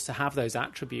it starts to have those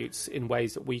attributes in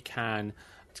ways that we can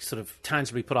sort of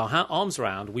tangibly put our arms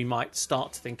around, we might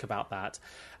start to think about that.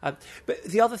 But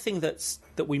the other thing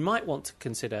that we might want to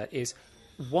consider is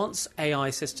once AI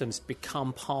systems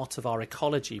become part of our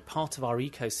ecology, part of our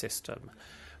ecosystem,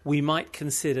 we might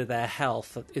consider their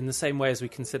health in the same way as we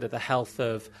consider the health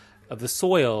of the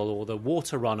soil or the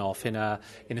water runoff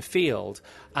in a field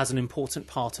as an important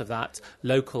part of that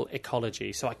local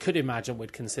ecology. So I could imagine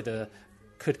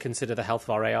could consider the health of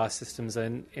our AI systems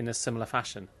in a similar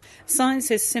fashion.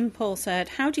 Science is Simple said,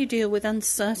 how do you deal with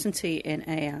uncertainty in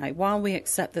AI? While we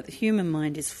accept that the human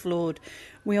mind is flawed,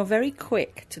 we are very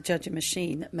quick to judge a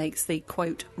machine that makes the,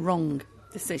 quote, wrong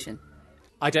decision.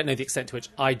 I don't know the extent to which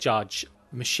I judge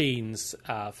machines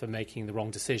for making the wrong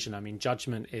decision. I mean,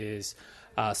 judgment is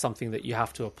something that you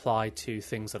have to apply to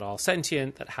things that are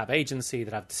sentient, that have agency,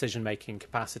 that have decision-making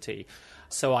capacity.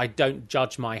 So I don't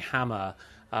judge my hammer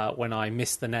when I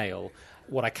miss the nail.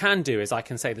 What I can do is I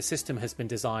can say the system has been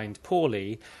designed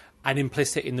poorly, and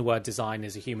implicit in the word design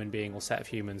is a human being or set of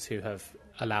humans who have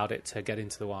allowed it to get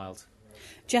into the wild.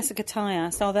 Jessica Ty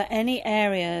asked, are there any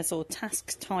areas or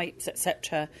task types,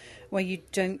 etc., where you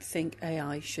don't think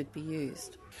AI should be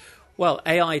used? Well,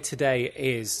 AI today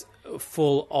is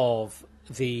full of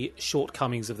the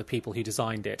shortcomings of the people who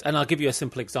designed it. And I'll give you a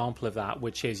simple example of that,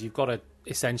 which is you've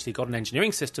essentially got an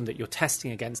engineering system that you're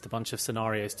testing against a bunch of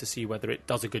scenarios to see whether it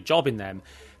does a good job in them.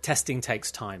 Testing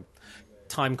takes time.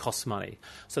 Time costs money.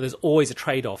 So there's always a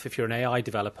trade-off if you're an AI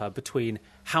developer between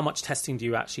how much testing do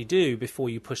you actually do before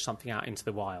you push something out into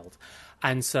the wild.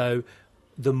 And so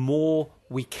the more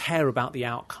we care about the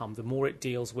outcome, the more it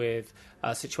deals with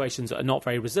situations that are not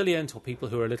very resilient or people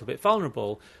who are a little bit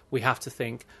vulnerable, we have to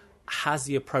think, has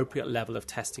the appropriate level of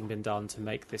testing been done to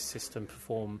make this system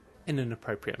perform in an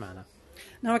appropriate manner?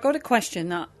 Now, I got a question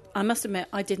that I must admit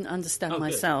I didn't understand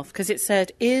myself, because it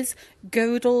said, is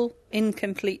Gödel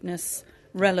incompleteness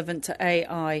relevant to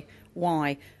AI?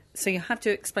 Why? So you have to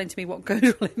explain to me what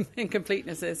Gödel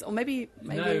incompleteness is, or maybe.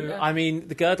 No, I mean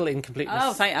the Gödel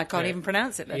incompleteness. Oh, I can't even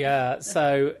pronounce it then. Yeah,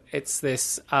 so it's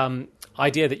this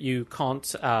idea that you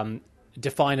can't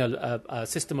define a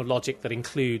system of logic that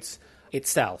includes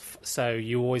itself. So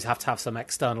you always have to have some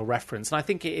external reference, and I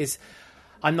think it is.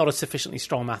 I'm not a sufficiently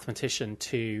strong mathematician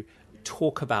to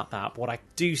talk about that. What I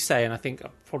do say, and I think I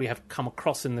probably have come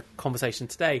across in the conversation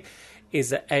today,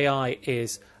 is that AI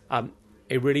is a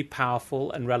really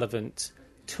powerful and relevant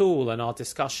tool, and our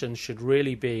discussion should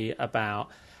really be about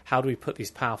how do we put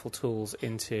these powerful tools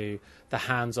into the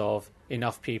hands of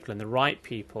enough people and the right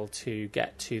people to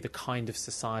get to the kind of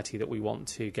society that we want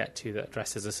to get to that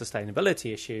addresses the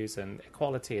sustainability issues and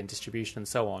equality and distribution and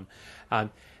so on.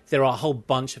 There are a whole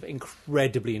bunch of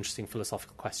incredibly interesting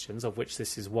philosophical questions, of which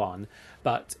this is one,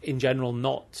 but in general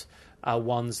not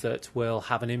ones that will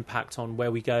have an impact on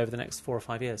where we go over the next 4 or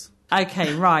 5 years.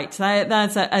 Okay, right.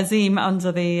 There's Azim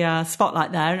under the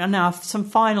spotlight there. And now some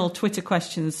final Twitter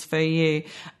questions for you.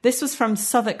 This was from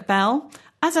Southwark Bell.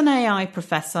 As an AI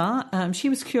professor, she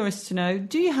was curious to know,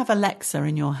 do you have Alexa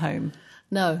in your home?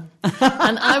 No.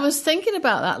 And I was thinking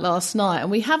about that last night, and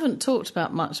we haven't talked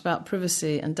much about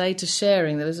privacy and data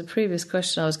sharing. There was a previous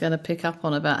question I was going to pick up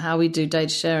on about how we do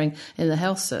data sharing in the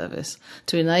health service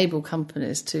to enable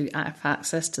companies to have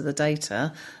access to the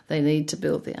data they need to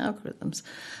build the algorithms.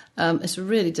 It's a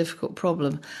really difficult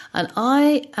problem. And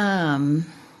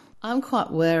I'm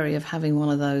quite wary of having one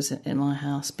of those in my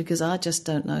house because I just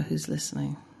don't know who's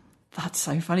listening. That's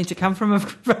so funny to come from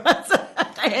a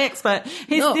expert.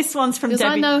 This one's from because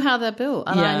Debbie. I know how they're built,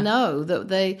 and I know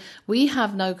that we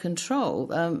have no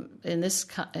control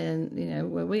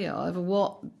in where we are over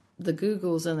what the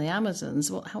Googles and the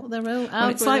Amazons, what their own algorithms Well,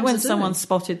 it's like when are someone doing.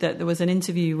 spotted that there was an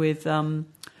interview with, I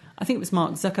think it was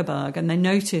Mark Zuckerberg, and they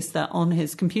noticed that on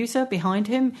his computer behind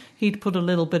him, he'd put a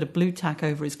little bit of blue tack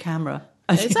over his camera.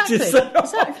 And you Exactly, just say, "Oh,"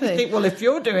 exactly. you think, well, if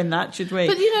you're doing that, should we?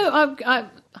 But I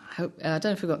don't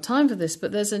know if we've got time for this,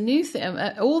 but there's a new thing.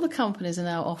 All the companies are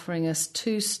now offering us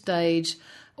 2-stage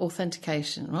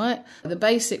authentication, right? The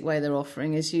basic way they're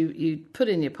offering is you put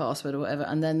in your password or whatever,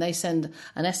 and then they send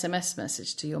an SMS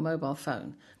message to your mobile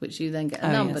phone, which you then get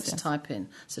a number to type in.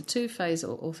 So 2-phase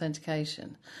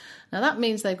authentication. Now that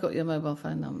means they've got your mobile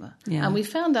phone number. Yeah. And we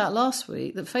found out last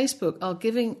week that Facebook are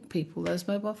giving people those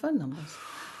mobile phone numbers.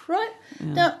 Right?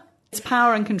 Yeah. Now, it's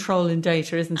power and control in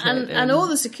data, isn't it? and all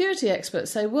the security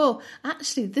experts say, well,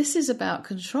 actually, this is about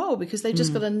control because they've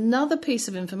just got another piece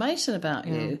of information about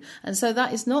you. And so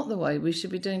that is not the way we should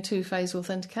be doing 2-phase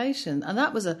authentication. And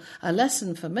that was a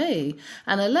lesson for me.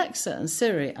 And Alexa and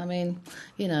Siri, I mean,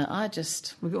 I've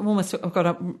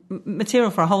got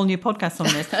material for a whole new podcast on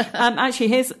this. Actually,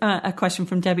 here's a question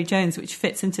from Debbie Jones, which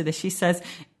fits into this. She says,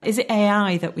 is it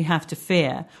AI that we have to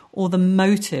fear or the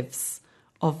motives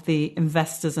of the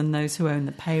investors and those who own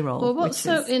the payroll? Well, what's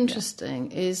so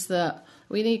interesting is that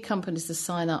we need companies to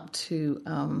sign up to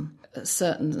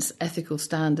certain ethical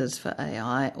standards for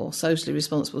AI or socially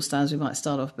responsible standards, we might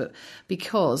start off, but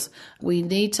because we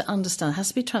need to understand, there has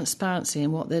to be transparency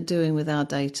in what they're doing with our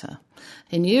data.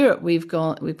 In Europe, we've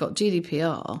got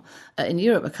GDPR. In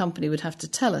Europe, a company would have to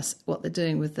tell us what they're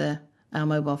doing with our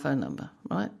mobile phone number,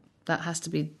 right? That has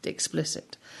to be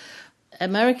explicit.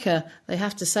 America, they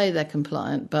have to say they're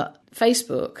compliant, but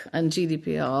Facebook and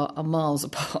GDPR are miles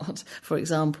apart, for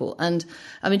example. And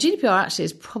I mean, GDPR actually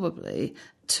is probably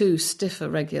too stiff a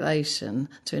regulation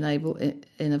to enable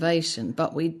innovation,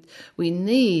 but we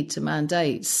need to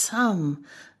mandate some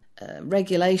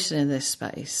regulation in this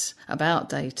space about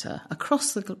data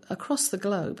across the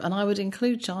globe, and I would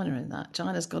include China in that.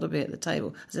 China's got to be at the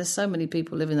table. There's so many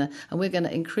people living there, and we're going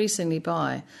to increasingly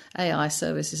buy AI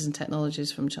services and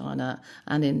technologies from China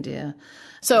and India.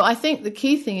 So I think the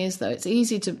key thing is, though, it's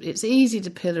easy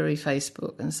to pillory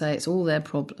Facebook and say it's all their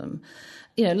problem.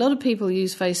 A lot of people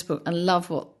use Facebook and love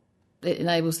what it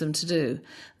enables them to do.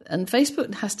 And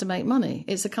Facebook has to make money.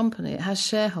 It's a company. It has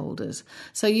shareholders.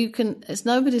 So it's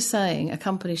nobody's saying a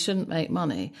company shouldn't make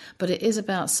money, but it is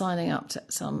about signing up to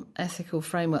some ethical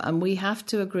framework. And we have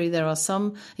to agree there are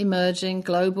some emerging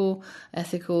global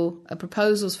ethical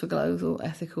proposals for global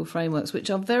ethical frameworks,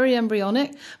 which are very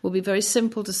embryonic, will be very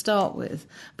simple to start with.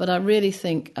 But I really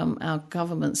think our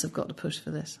governments have got to push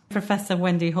for this. Professor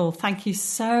Wendy Hall, thank you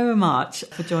so much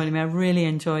for joining me. I really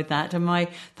enjoyed that. And my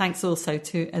thanks also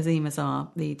to Azeem Azhar,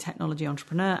 the technology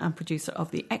entrepreneur and producer of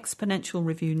the Exponential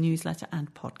Review newsletter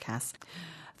and podcast.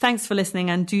 Thanks for listening,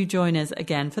 and do join us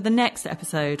again for the next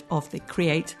episode of the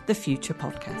Create the Future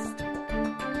podcast.